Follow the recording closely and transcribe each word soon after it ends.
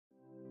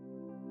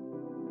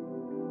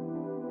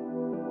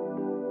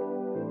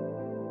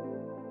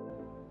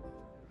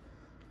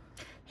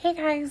Hey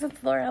guys,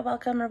 it's Laura.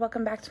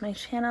 Welcome back to my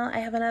channel. I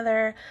have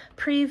another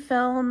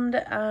pre-filmed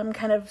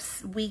kind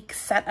of week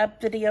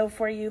setup video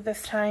for you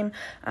this time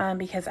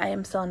because I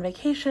am still on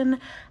vacation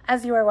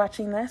as you are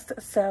watching this.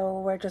 So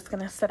we're just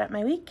gonna set up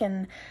my week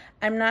and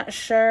I'm not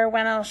sure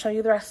when I'll show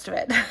you the rest of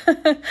it.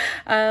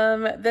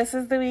 This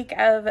is the week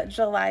of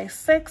July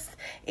 6th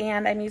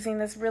and I'm using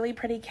this really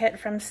pretty kit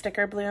from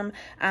Sticker Bloom.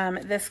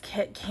 This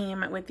kit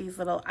came with these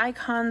little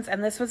icons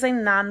and this was a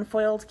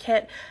non-foiled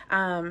kit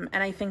and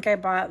I think I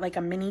bought like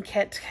a mini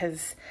kit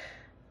because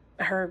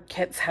her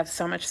kits have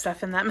so much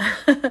stuff in them.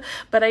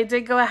 But I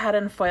did go ahead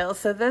and foil.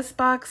 So this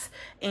box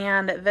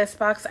and this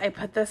box, I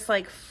put this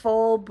like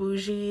full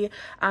bougie,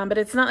 but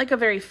it's not like a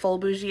very full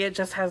bougie. It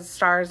just has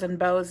stars and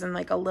bows and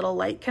like a little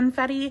light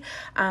confetti.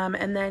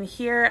 And then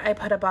here I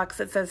put a box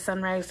that says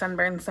sunrise,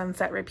 sunburn,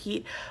 sunset,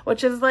 repeat,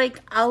 which is like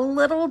a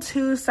little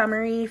too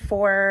summery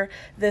for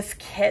this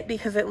kit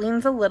because it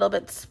leans a little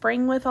bit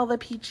spring with all the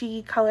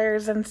peachy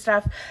colors and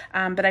stuff.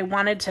 But I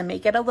wanted to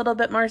make it a little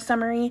bit more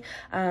summery.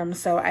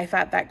 So I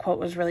thought that quote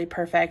was really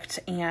perfect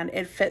and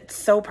it fits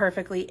so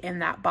perfectly in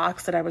that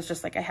box that I was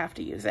just like, I have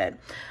to use it.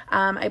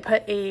 I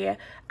put a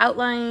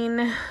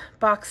outline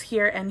box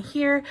here and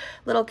here,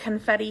 little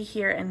confetti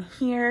here and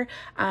here.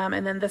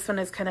 And then this one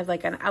is kind of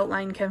like an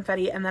outline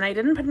confetti. And then I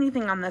didn't put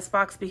anything on this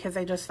box because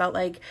I just felt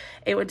like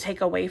it would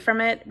take away from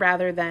it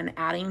rather than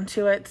adding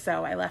to it.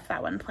 So I left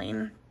that one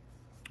plain,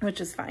 which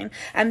is fine.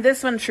 And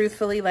this one,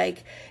 truthfully,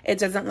 like it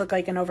doesn't look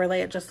like an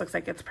overlay. It just looks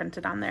like it's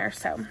printed on there.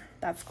 So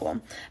that's cool.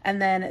 And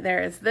then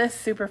there is this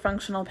super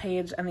functional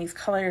page and these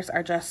colors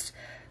are just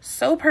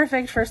so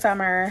perfect for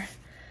summer.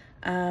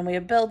 We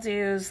have bill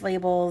dues,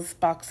 labels,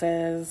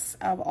 boxes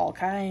of all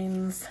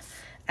kinds.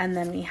 And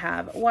then we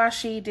have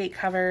washi, date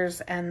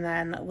covers, and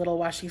then little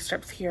washi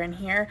strips here and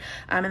here.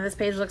 And this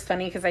page looks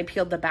funny because I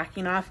peeled the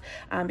backing off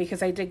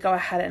because I did go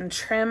ahead and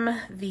trim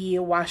the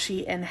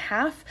washi in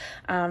half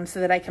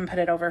so that I can put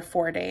it over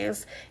 4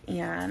 days.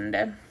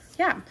 And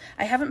yeah,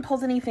 I haven't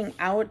pulled anything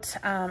out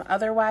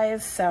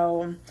otherwise,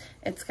 so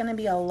it's going to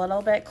be a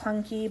little bit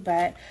clunky,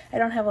 but I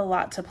don't have a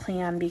lot to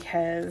plan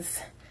because,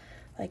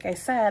 like I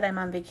said, I'm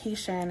on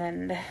vacation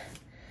and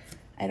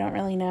I don't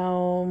really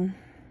know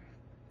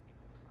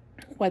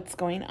what's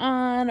going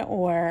on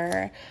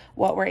or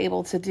what we're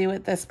able to do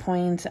at this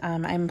point.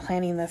 I'm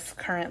planning this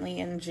currently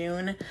in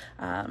June,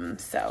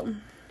 so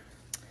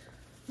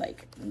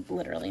like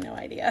literally no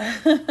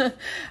idea.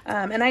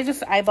 And I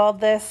just eyeballed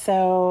this,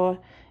 so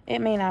it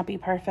may not be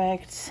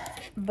perfect,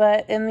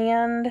 but in the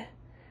end,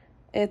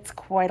 it's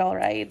quite all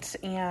right.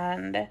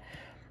 And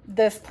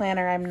this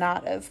planner, I'm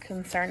not as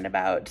concerned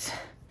about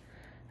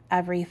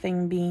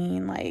everything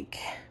being like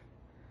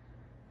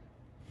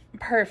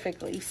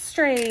perfectly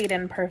straight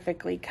and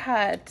perfectly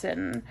cut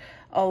and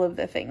all of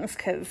the things,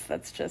 because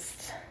that's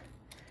just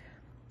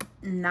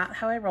not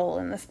how I roll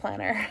in this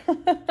planner.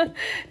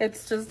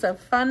 It's just a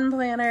fun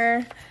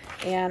planner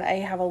and I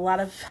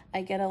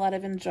get a lot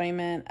of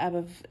enjoyment out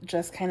of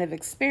just kind of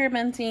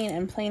experimenting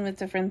and playing with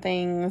different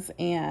things,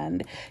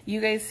 and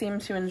you guys seem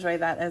to enjoy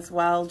that as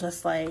well,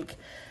 just like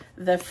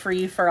the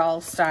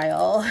free-for-all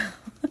style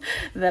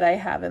that I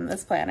have in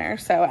this planner.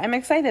 So I'm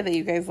excited that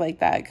you guys like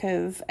that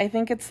because I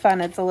think it's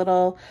fun. It's a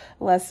little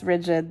less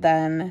rigid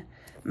than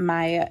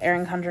my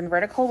Erin Condren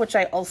Vertical, which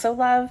I also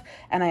love.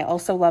 And I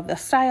also love the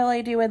style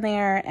I do in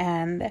there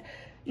and,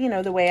 you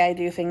know, the way I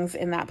do things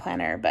in that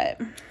planner. But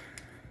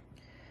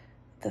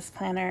this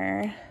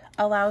planner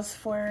allows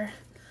for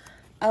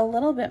a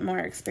little bit more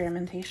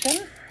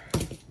experimentation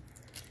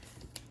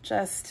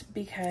just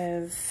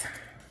because,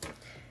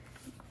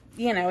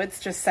 you know, it's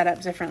just set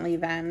up differently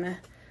than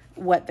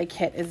what the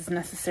kit is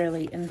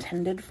necessarily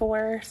intended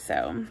for.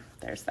 So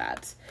there's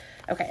that.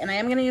 Okay, and I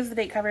am going to use the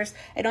date covers.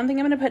 I don't think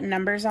I'm going to put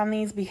numbers on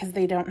these because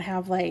they don't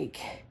have like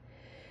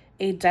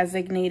a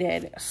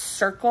designated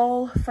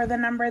circle for the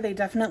number. They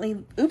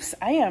definitely, oops,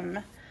 I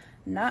am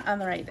not on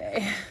the right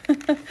day.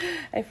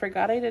 I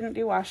forgot I didn't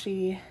do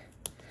washi.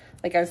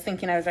 Like I was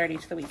thinking I was already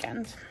to the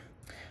weekend.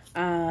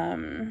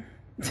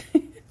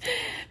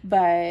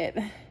 But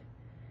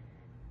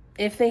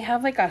if they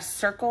have like a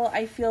circle,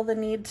 I feel the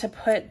need to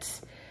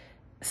put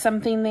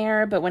something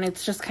there, but when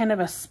it's just kind of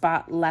a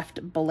spot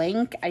left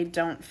blank, I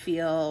don't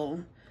feel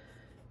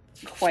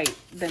quite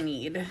the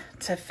need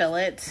to fill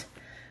it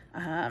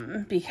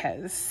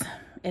because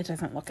it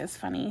doesn't look as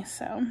funny.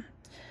 So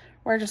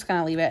we're just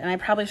gonna leave it, and I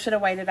probably should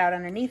have whited out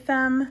underneath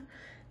them,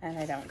 and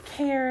I don't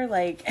care.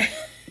 Like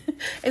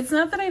it's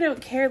not that I don't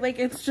care, like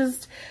it's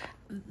just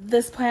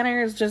this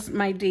planner is just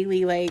my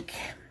daily like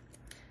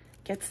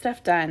get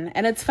stuff done,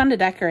 and it's fun to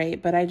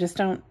decorate, but I just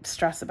don't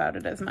stress about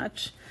it as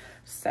much.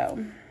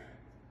 So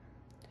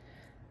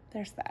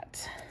there's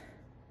that.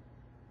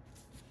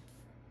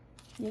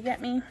 You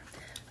get me?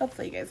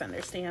 Hopefully you guys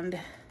understand.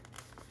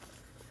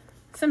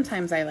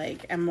 Sometimes I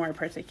like am more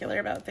particular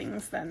about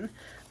things than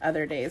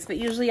other days, but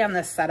usually on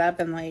the setup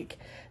and like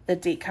the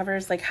date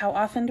covers, like how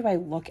often do I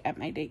look at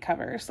my date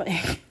covers?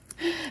 Like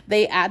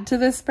they add to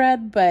the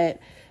spread, but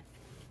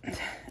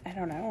I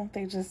don't know.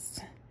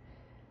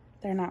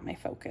 They're not my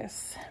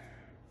focus.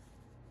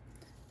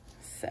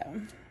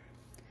 So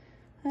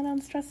I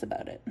don't stress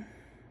about it.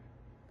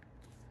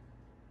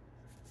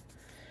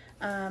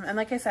 And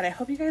like I said, I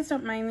hope you guys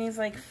don't mind these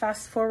like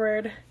fast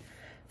forward,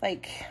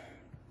 like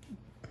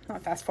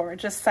not fast forward,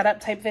 just setup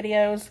type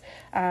videos,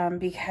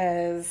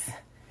 because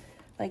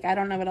like I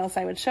don't know what else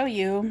I would show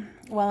you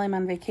while I'm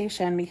on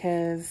vacation,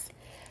 because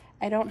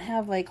I don't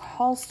have like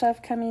haul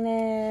stuff coming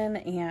in,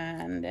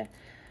 and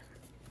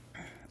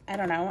I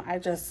don't know,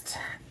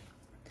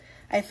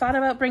 I thought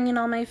about bringing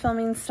all my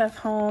filming stuff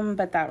home,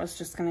 but that was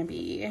just gonna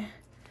be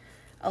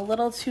a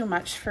little too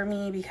much for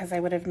me, because I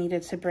would have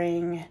needed to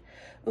bring,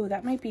 ooh,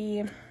 that might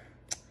be,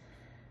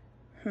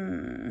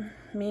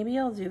 maybe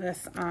I'll do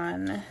this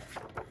on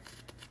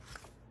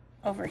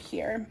over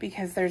here,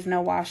 because there's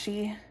no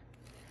washi,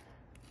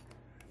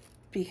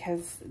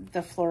 because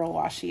the floral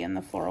washi in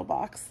the floral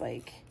box,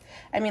 like,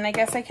 I mean, I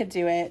guess I could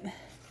do it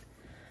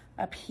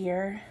up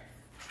here,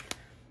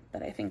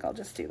 but I think I'll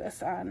just do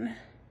this on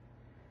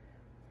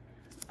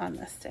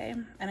this day.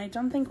 And I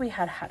don't think we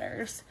had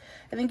headers.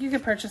 I think you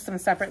could purchase them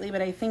separately, but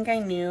I think I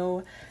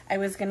knew I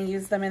was going to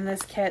use them in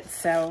this kit,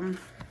 so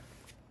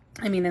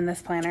I mean in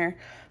this planner,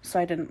 so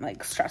I didn't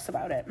like stress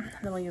about it. And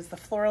then we'll use the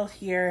floral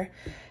here,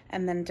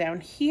 and then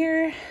down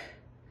here,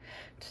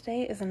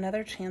 today is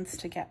another chance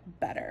to get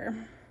better.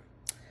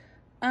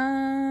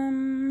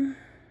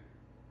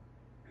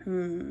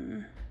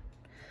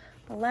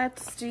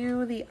 Let's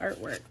do the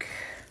artwork.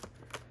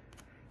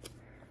 I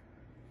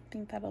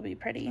think that'll be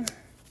pretty.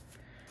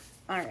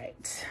 All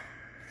right.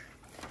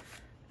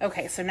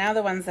 Okay, so now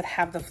the ones that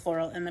have the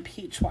floral and the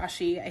peach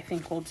washi, I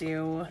think we'll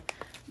do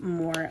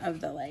more of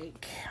the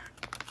like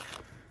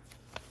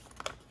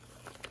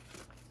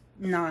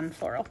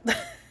non-floral,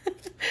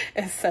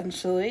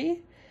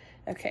 essentially.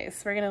 Okay,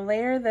 so we're gonna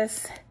layer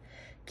this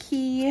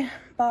key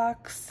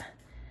box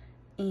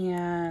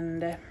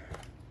and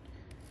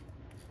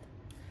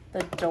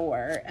the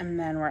door, and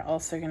then we're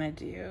also gonna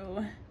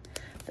do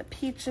the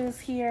peaches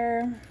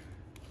here.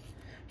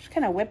 Just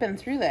kind of whipping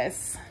through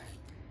this.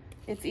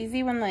 It's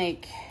easy when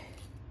like,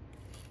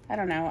 I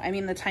don't know, I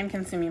mean the time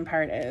consuming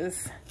part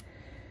is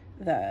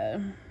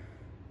the,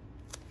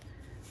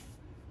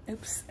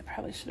 oops, I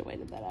probably should have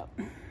waited that out.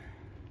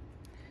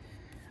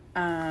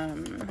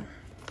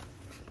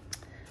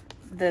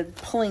 The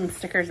pulling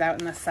stickers out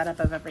and the setup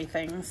of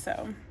everything,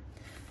 so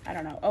I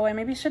don't know. Oh, I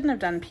maybe shouldn't have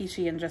done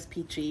peachy and just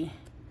peachy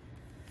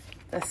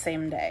the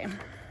same day.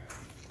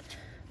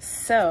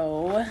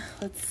 So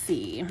let's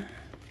see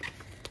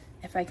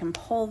if I can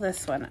pull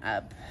this one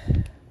up.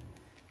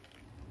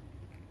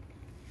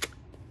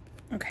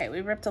 Okay,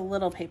 we ripped a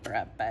little paper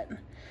up, but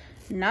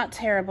not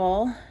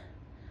terrible.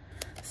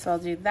 So I'll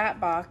do that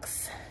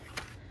box,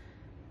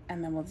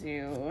 and then we'll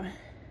do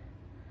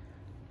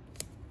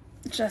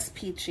just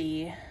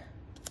peachy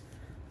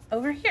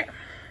over here.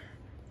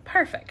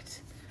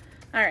 Perfect.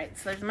 All right,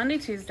 so there's Monday,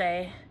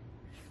 Tuesday,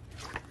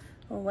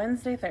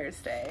 Wednesday,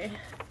 Thursday,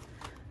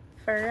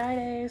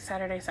 Friday,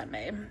 Saturday,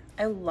 Sunday.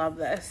 I love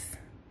this.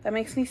 That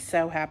makes me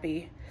so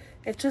happy.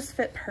 It just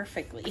fit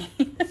perfectly.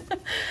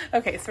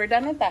 Okay, so we're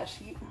done with that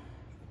sheet.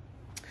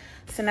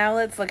 So now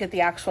let's look at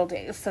the actual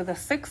days. So the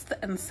 6th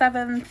and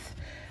 7th,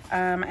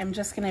 I'm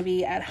just gonna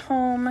be at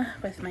home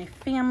with my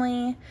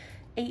family.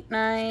 8,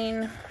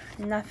 9,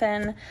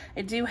 nothing.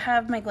 I do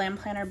have my glam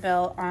planner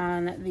bill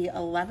on the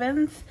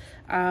 11th,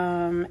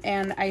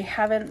 and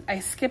I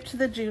skipped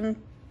the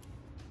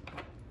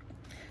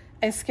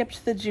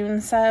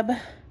June sub.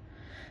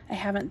 I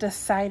haven't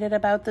decided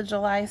about the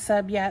July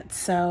sub yet,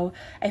 so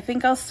I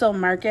think I'll still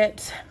mark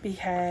it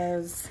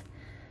because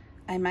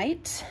I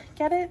might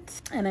get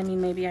it. And I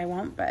mean, maybe I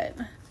won't, but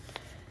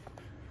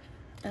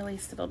at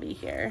least it'll be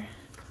here.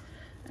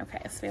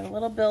 Okay, so we have a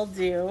little bill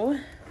due.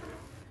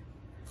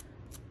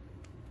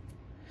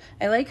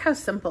 I like how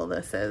simple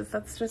this is.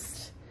 That's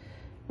just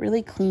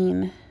really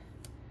clean.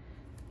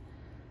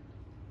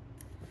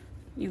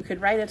 You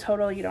could write a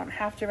total. You don't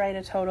have to write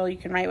a total. You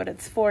can write what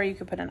it's for. You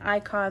could put an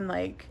icon.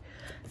 Like,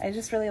 I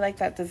just really like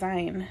that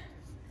design.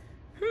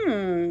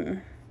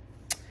 Really,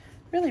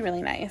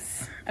 really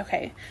nice.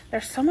 Okay,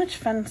 there's so much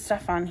fun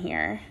stuff on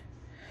here.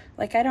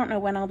 Like, I don't know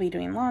when I'll be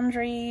doing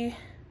laundry.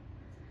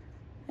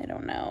 I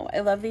don't know. I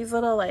love these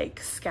little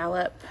like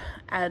scallop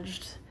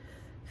edged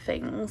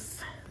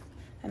things.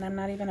 And I'm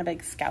not even a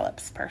big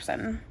scallops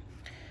person.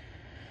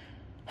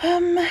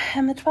 And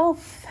the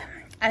 12th,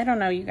 I don't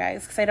know, you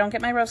guys, because I don't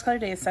get my Rose Colored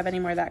Days sub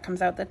anymore. That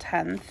comes out the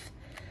 10th.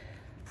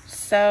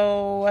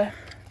 So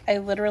I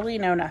literally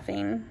know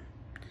nothing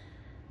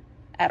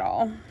at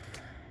all.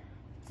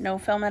 No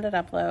film edit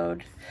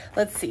upload.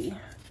 Let's see.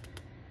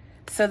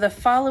 So the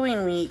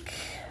following week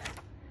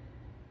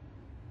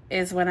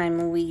is when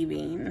I'm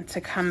leaving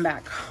to come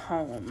back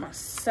home.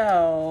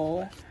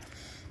 So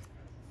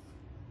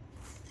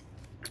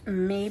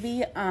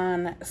maybe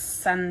on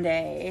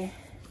Sunday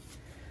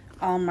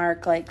I'll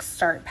mark like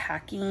start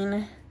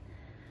packing,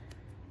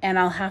 and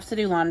I'll have to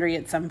do laundry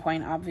at some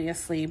point,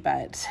 obviously,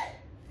 but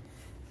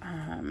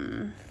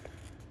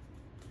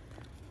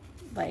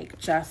like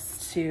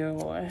just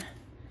to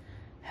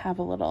have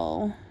a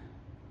little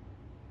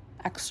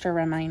extra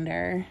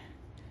reminder.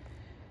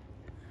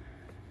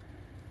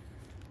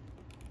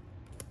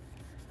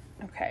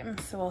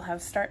 So we'll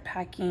have start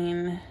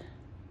packing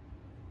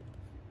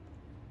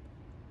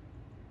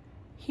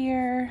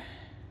here.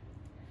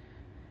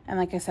 And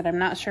like I said, I'm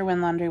not sure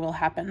when laundry will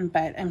happen,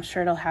 but I'm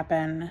sure it'll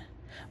happen.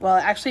 Well,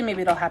 actually,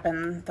 maybe it'll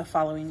happen the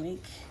following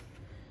week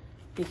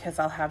because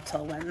I'll have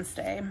till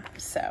Wednesday.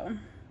 So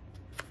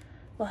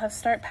we'll have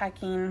start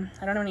packing.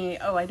 I don't know any,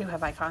 oh, I do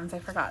have icons. I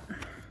forgot.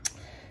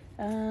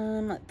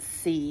 Let's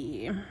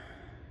see.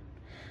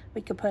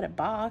 We could put a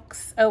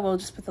box. Oh, we'll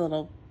just put the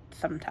little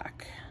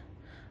thumbtack.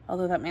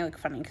 Although that may look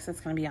funny because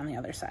it's going to be on the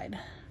other side.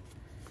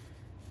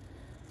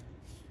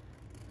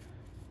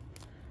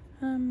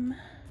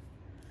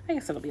 I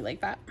guess it'll be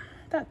like that.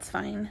 That's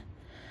fine.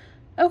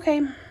 Okay.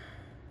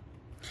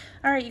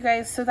 All right, you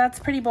guys. So that's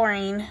pretty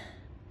boring.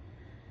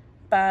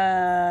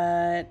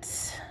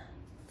 But,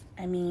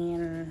 I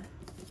mean,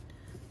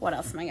 what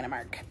else am I going to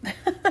mark?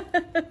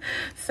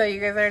 So you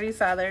guys already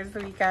saw there's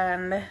the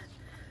weekend.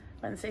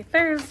 Wednesday,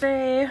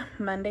 Thursday,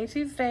 Monday,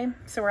 Tuesday.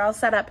 So we're all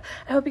set up.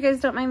 I hope you guys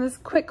don't mind this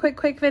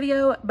quick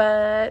video,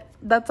 but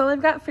that's all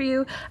I've got for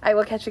you. I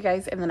will catch you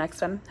guys in the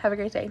next one. Have a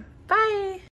great day. Bye.